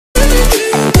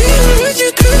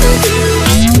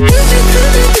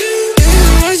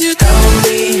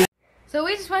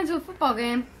went to a football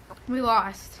game. We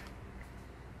lost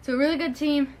to a really good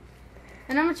team.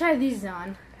 And I'm going to try these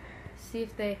on. See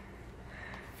if they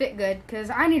fit good.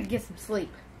 Because I need to get some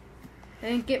sleep. I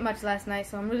didn't get much last night,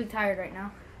 so I'm really tired right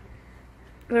now.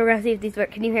 We're going to see if these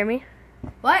work. Can you hear me?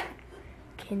 What?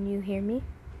 Can you hear me?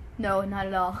 No, not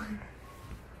at all.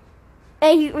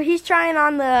 Hey, he's trying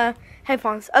on the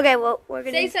headphones. Okay, well, we're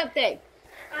going to... Say something.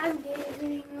 I'm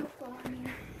getting funny.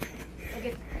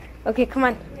 Okay, come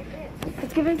on.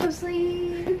 Let's give him some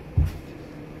sleep.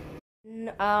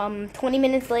 20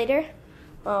 minutes later.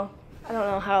 Well, I don't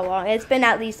know how long. It's been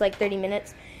at least like 30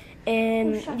 minutes.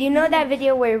 And do you know that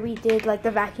video where we did like the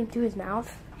vacuum to his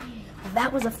mouth?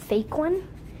 That was a fake one.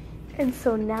 And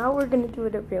so now we're going to do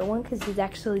it a real one because he's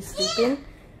actually sleeping.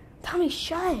 Tommy,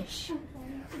 shush.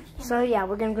 So yeah,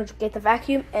 we're going to go get the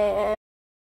vacuum and...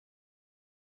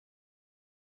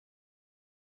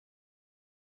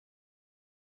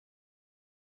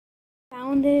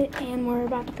 Found it, and we're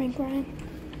about to prank Ryan.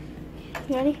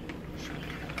 You ready?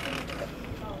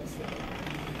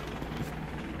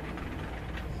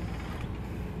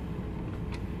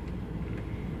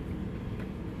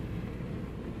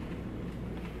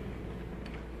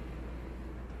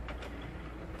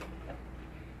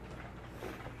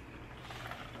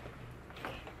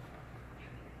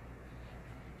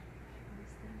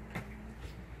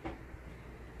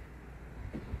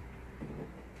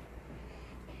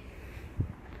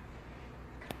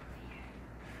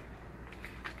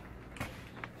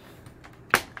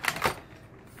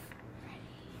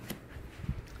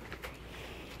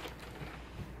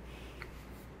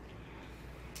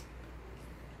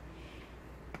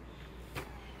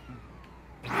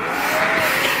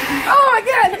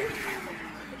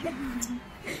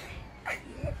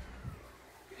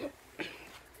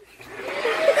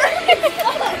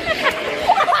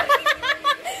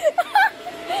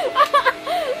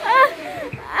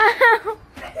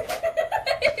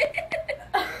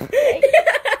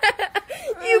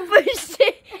 You pushed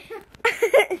it.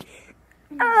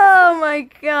 Oh my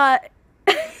god.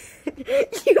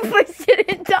 You pushed it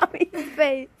in Tommy's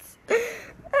face.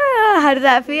 How did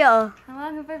that feel? How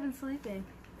long have I been sleeping?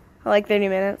 Like 30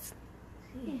 minutes.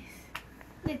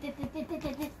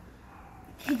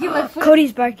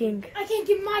 Cody's barking. I can't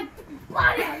get my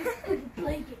body out of this stupid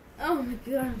blanket. Oh my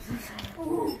god, I'm so sorry.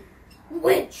 Ooh,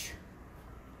 witch!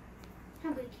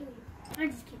 I'm gonna kill you. I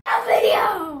just kidding. A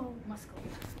video! Must go.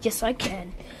 Yes, I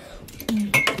can.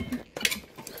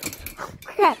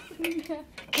 Crap.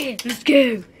 Okay, let's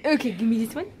go. Okay, give me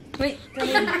this one. Wait, tell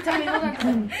me, hold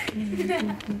on.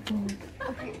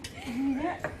 Okay, give me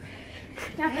that.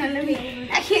 Now, let me.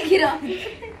 I can't get off.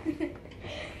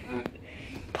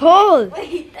 Pull.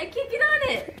 Wait, I can't get on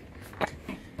it.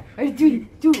 Ready, 3,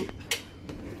 2,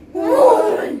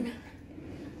 1,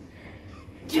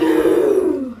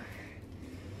 2,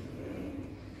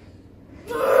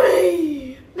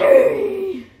 3.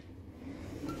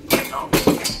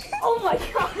 Oh my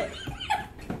god.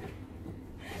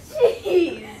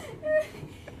 Jeez.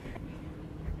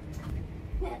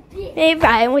 Hey,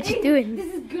 Brian, what you doing?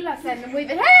 This is good outside and I'm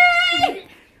waving. Hey!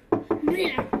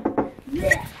 Hey!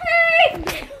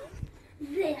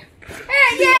 Hey,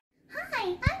 yeah! Hi,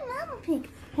 I'm Mama Pig.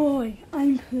 Hi,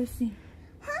 I'm Pussy.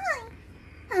 Hi.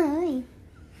 Hi.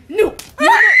 No!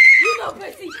 You're not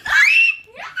Pussy!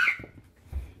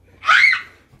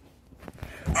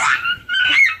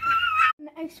 An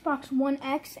Xbox One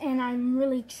X, and I'm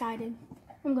really excited.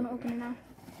 I'm gonna open it now.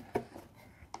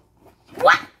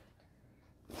 What?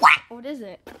 What? What is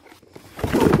it?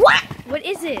 What? What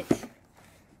is it?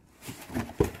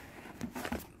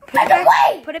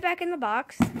 Put it back in the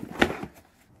box.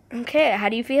 Okay, how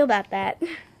do you feel about that?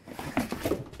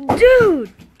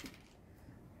 Dude!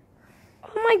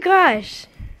 Oh my gosh.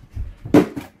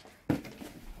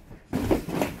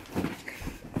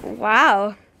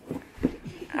 Wow.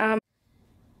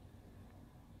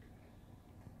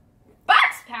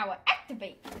 Box power,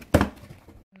 activate!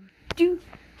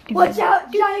 Watch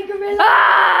out, giant gorilla!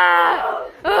 Ah!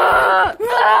 Ah!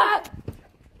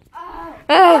 Ah!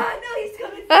 Oh, no, he's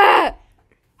coming. Ah!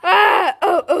 Ah!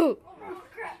 Oh, oh. Oh,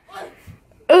 crap.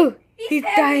 Oh, he's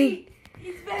dying.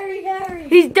 He's very hairy.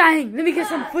 He's dying. Let me get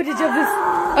some footage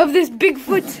of this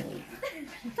Bigfoot.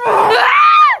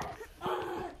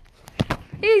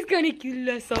 He's gonna kill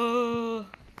us all.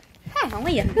 Oh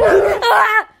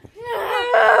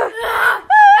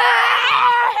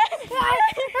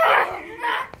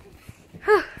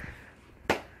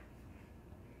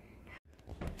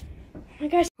my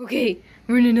gosh. Okay,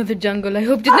 we're in another jungle. I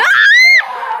hope to not.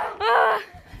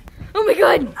 Oh my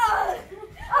god.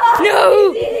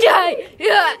 No! Die!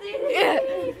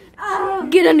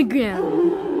 Get on the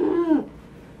ground.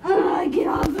 get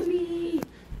off of me!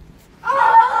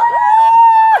 Oh!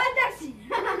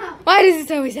 Why does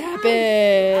this always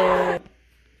happen?